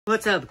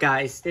What's up,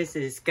 guys? This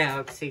is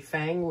Galaxy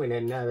Fang with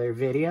another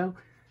video.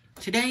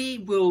 Today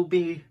we'll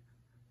be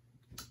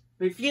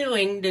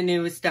reviewing the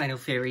newest Dino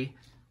Theory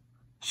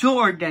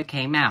Zord that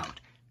came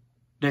out.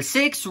 The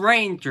 6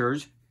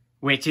 Rangers,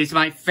 which is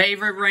my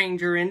favorite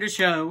ranger in the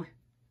show,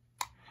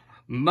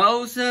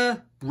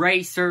 Moza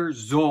Racer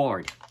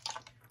Zord.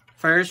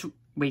 First,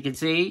 we can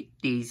see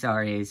these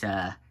are his,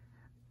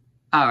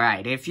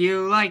 Alright, if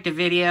you liked the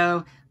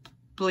video,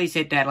 please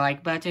hit that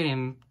like button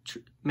and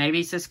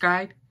maybe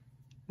subscribe.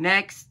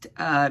 Next,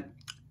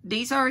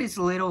 these are his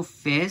little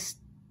fists.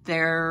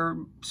 They're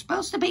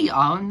supposed to be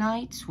all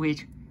knights,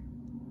 which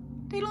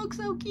they look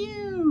so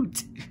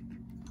cute.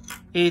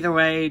 Either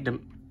way,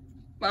 the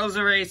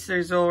Moza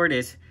Racer Zord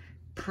is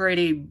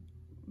pretty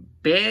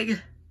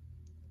big.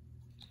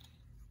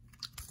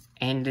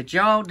 And the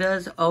jaw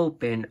does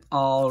open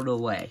all the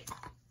way.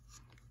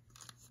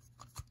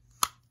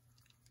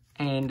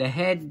 And the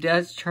head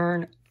does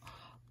turn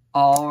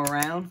all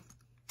around.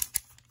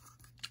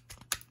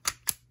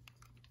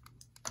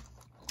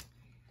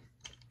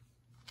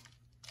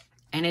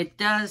 And it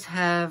does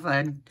have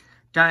a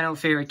Dino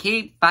Theory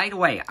key. By the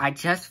way, I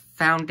just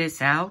found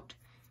this out.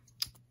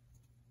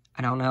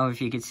 I don't know if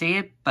you can see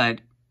it,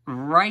 but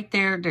right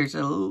there, there's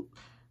a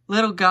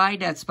little guy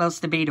that's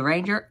supposed to be the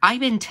ranger. I've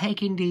been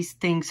taking these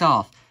things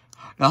off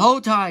the whole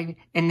time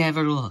and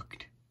never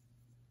looked.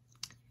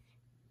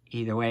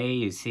 Either way,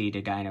 you see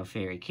the Dino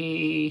Theory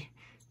key,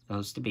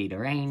 supposed to be the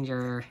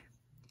ranger,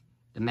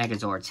 the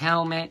Megazord's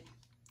helmet.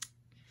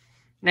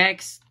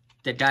 Next,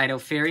 the Dino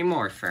Theory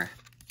Morpher.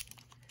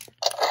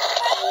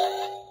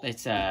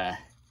 Let's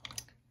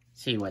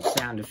see what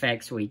sound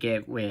effects we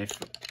get with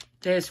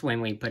this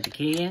when we put the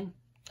key in.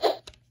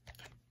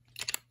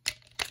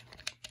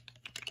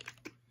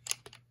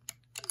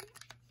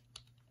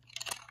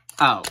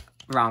 Oh,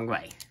 wrong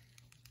way.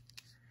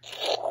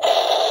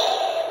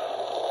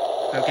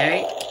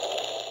 Okay.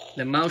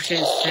 The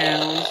motion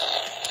sounds.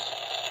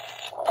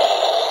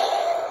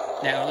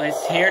 Now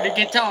let's hear the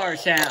guitar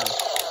sound.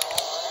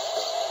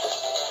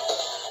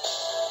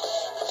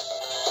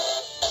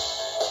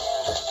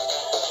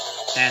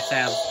 That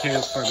sounds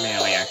too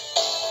familiar.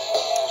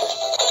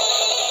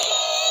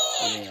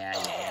 Yeah.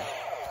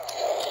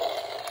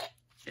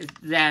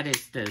 That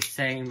is the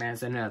same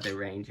as another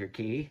Ranger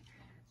key.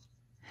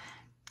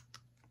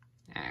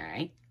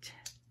 Alright.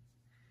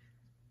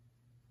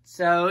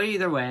 So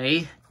either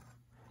way,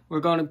 we're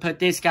going to put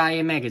this guy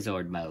in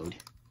Megazord mode.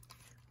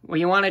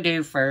 What you want to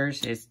do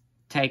first is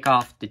take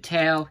off the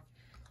tail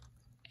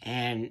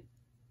and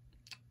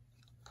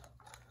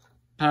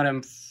put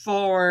him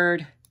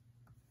forward.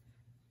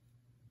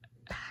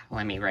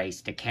 Let me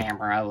raise the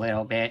camera a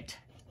little bit.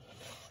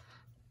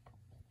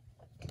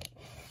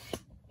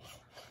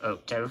 Oh,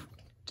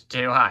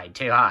 too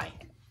high.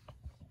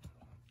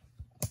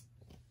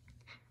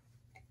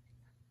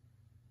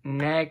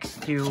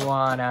 Next, you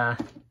wanna...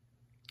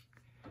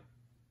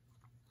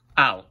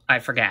 Oh, I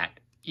forgot.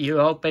 You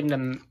open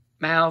the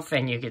mouth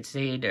and you can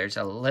see there's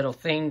a little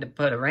thing to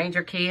put a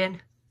ranger key in.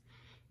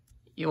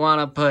 You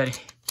wanna put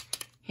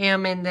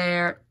him in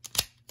there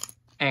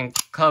and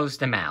close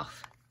the mouth.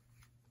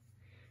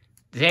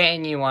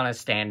 Then you want to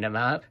stand him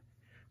up.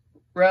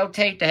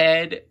 Rotate the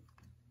head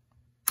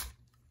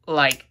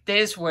like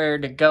this, where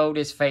the gold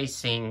is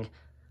facing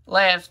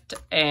left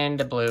and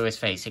the blue is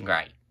facing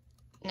right.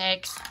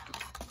 Next,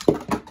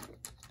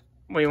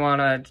 we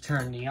want to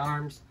turn the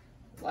arms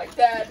like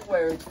that,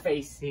 where it's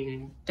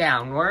facing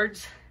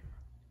downwards.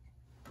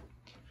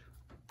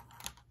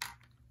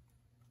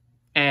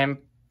 And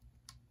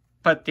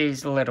put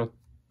these little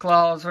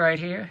claws right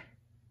here.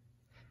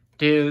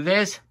 Do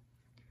this.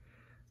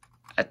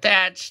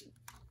 Attach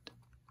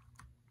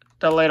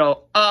the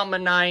little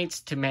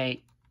ammonites to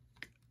make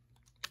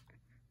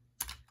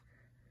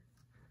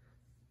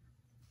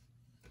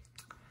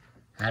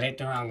got it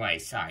the wrong way,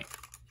 sorry.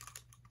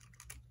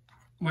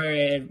 Where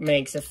it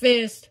makes a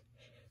fist,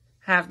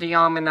 have the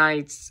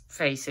ammonites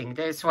facing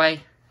this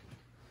way.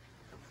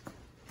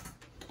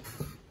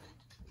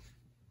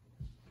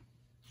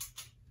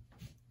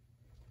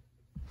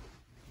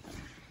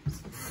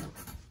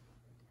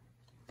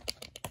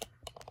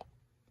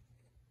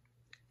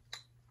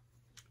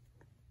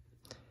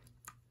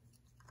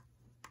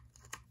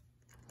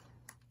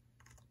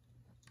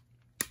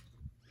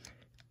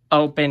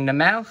 Open the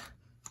mouth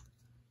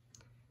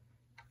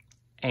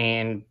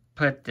and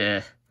put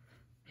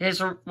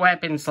his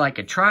weapons like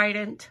a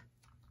trident.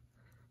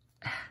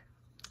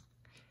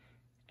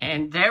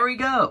 And there we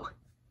go.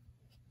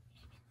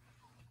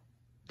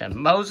 The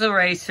Moza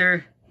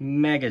Racer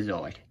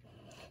Megazord.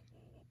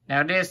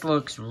 Now this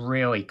looks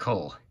really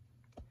cool.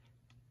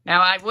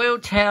 Now I will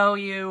tell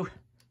you,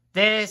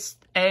 this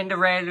and the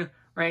Red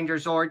Ranger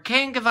Zord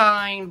can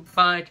combine,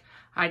 but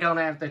I don't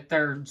have the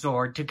third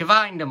Zord to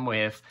combine them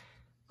with.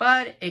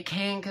 But it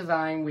can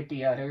combine with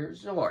the other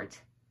Zords.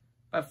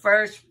 But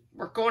first,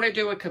 we're going to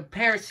do a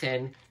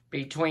comparison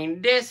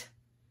between this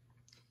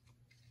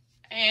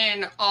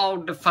and all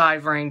the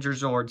 5 Ranger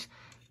Zords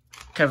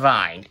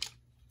combined.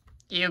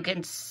 You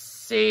can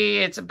see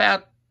it's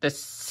about the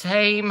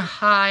same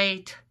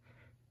height.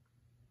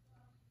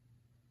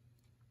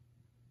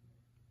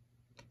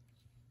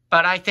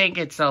 But I think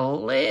it's a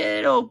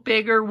little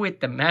bigger with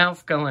the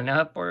mouth going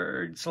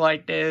upwards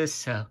like this,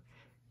 so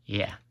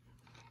yeah.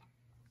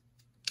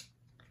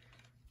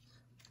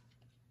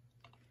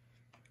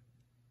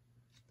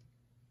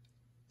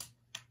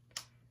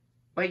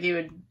 What you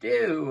would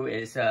do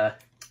is,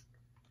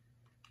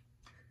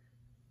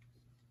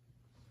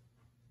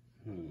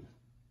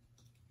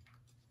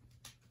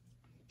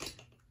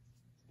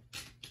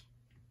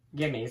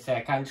 Give me a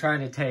sec, I'm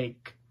trying to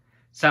take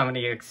some of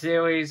the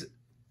auxiliaries,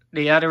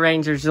 the other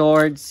Ranger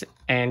Zords,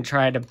 and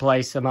try to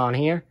place them on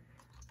here.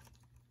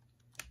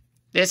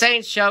 This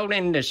ain't shown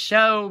in the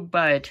show,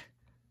 but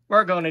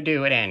we're going to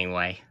do it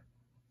anyway.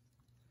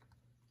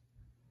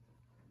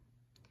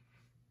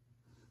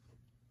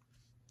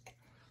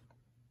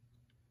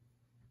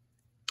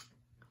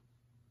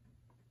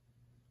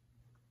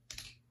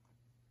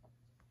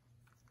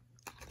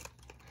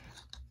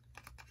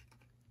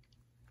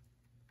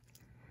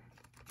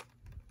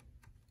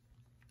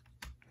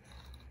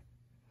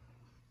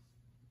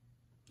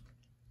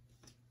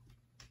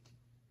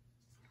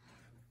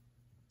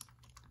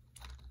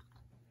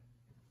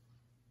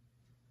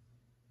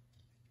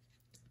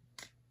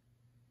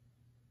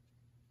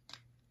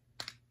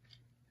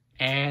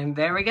 And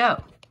there we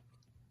go.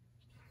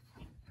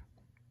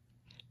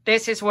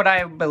 This is what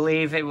I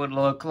believe it would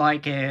look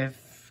like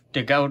if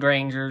the Gold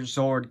Ranger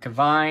Zord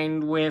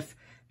combined with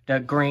the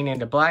Green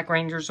and the Black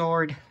Ranger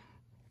Zord.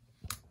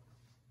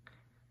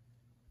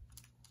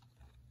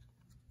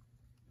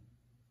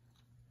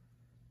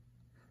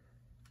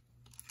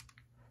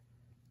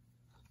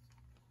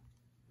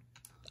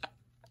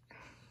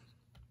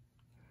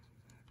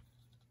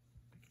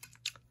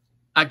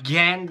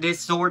 Again,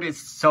 this Zord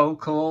is so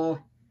cool.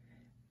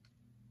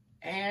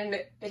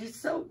 And it's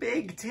so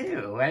big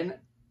too, and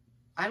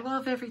I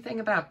love everything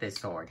about this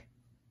Zord.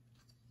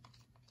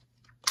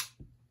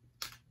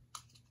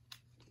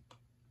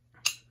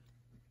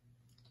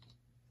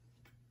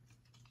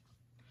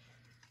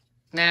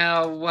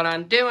 Now, what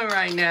I'm doing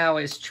right now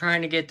is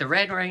trying to get the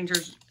Red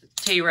Ranger's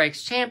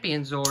T-Rex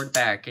Champion Zord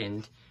back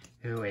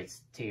into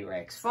its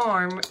T-Rex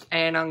form,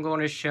 and I'm going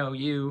to show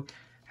you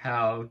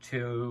how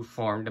to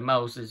form the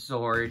Moses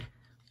Zord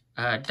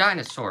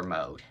dinosaur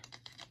mode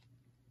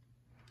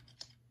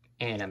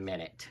in a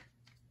minute.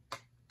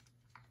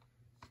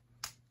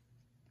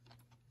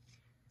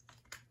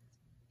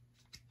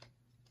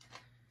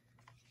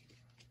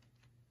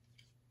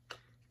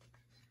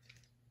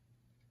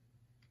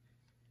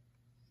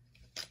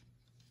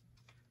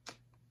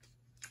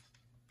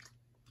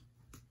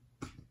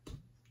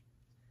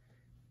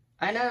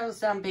 I know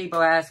some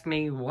people ask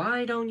me,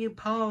 why don't you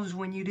pause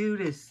when you do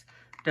this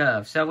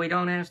stuff so we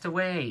don't have to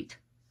wait?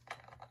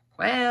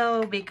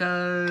 Well,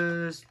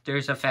 because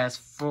there's a fast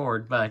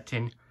forward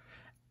button.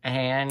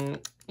 And,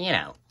 you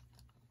know,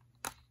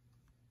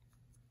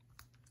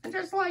 I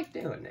just like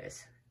doing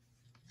this.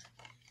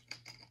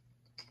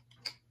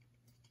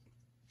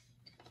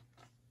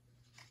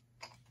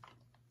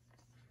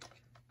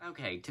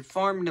 Okay, to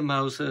form the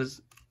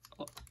Moses,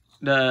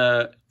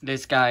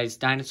 this guy's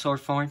dinosaur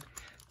form,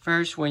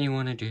 first what you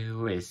want to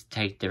do is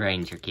take the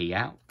Ranger key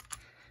out,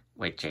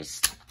 which is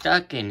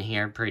stuck in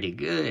here pretty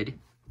good.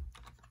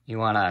 You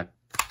want to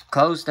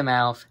close the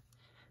mouth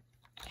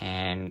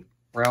and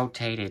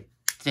rotate it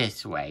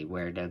this way,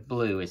 where the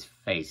blue is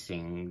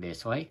facing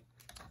this way.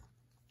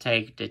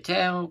 Take the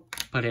tail,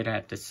 put it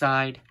at the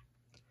side,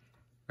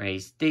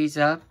 raise these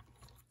up,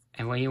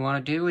 and what you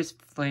want to do is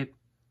flip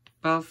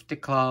both the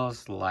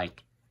claws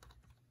like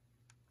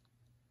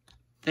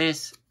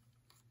this.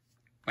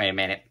 Wait a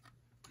minute.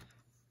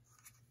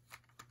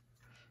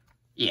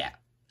 Yeah,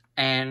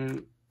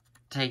 and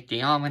take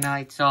the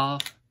ammonites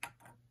off.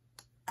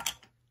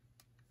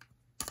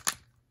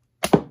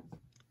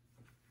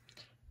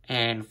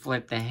 And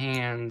flip the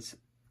hands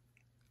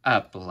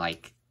up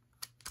like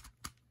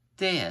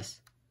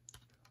this.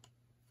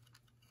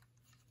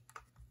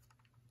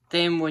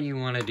 Then what you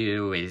want to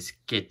do is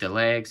get the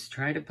legs,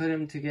 try to put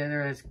them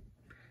together as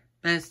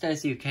best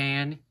as you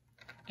can.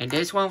 And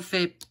this won't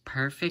fit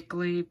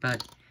perfectly,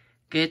 but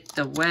get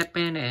the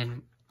weapon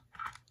and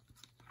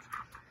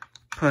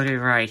put it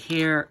right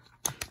here.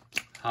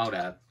 Hold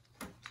up.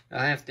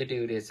 I'll have to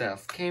do this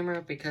off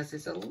camera because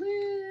it's a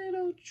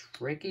little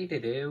tricky to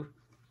do.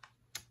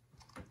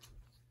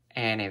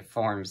 And it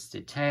forms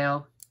the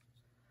tail.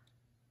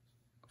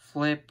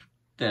 Flip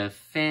the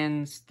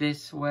fins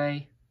this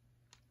way.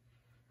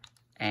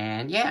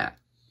 And yeah,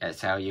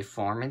 that's how you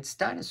form its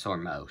dinosaur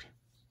mode.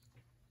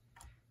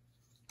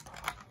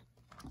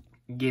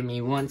 Give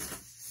me 1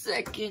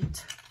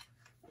 second.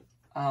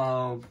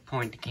 I'll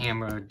point the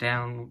camera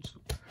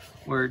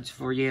downwards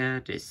for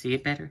you to see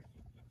it better.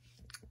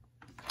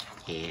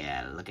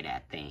 Yeah, look at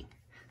that thing.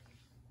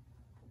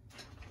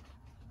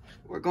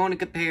 We're going to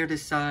compare the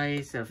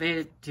size of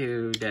it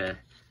to the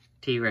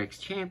T-Rex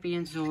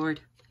Champion Zord.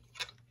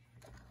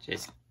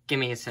 Just give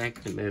me a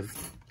sec to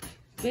move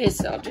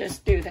this. I'll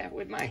just do that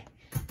with my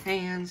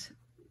hands.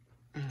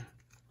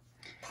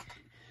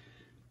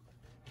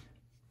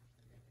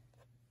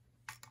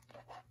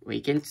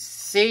 we can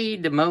see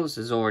the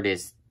Zord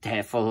is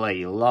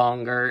definitely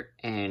longer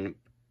and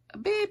a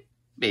bit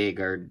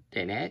bigger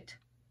than it.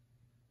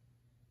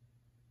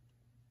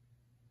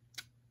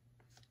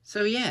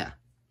 So yeah,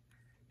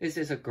 this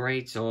is a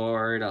great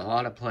Zord, a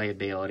lot of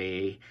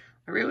playability.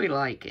 I really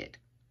like it.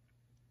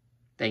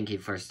 Thank you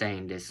for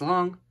staying this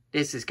long.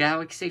 This is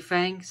Galaxy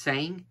Fang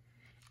saying,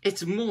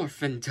 it's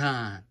morphin'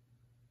 time.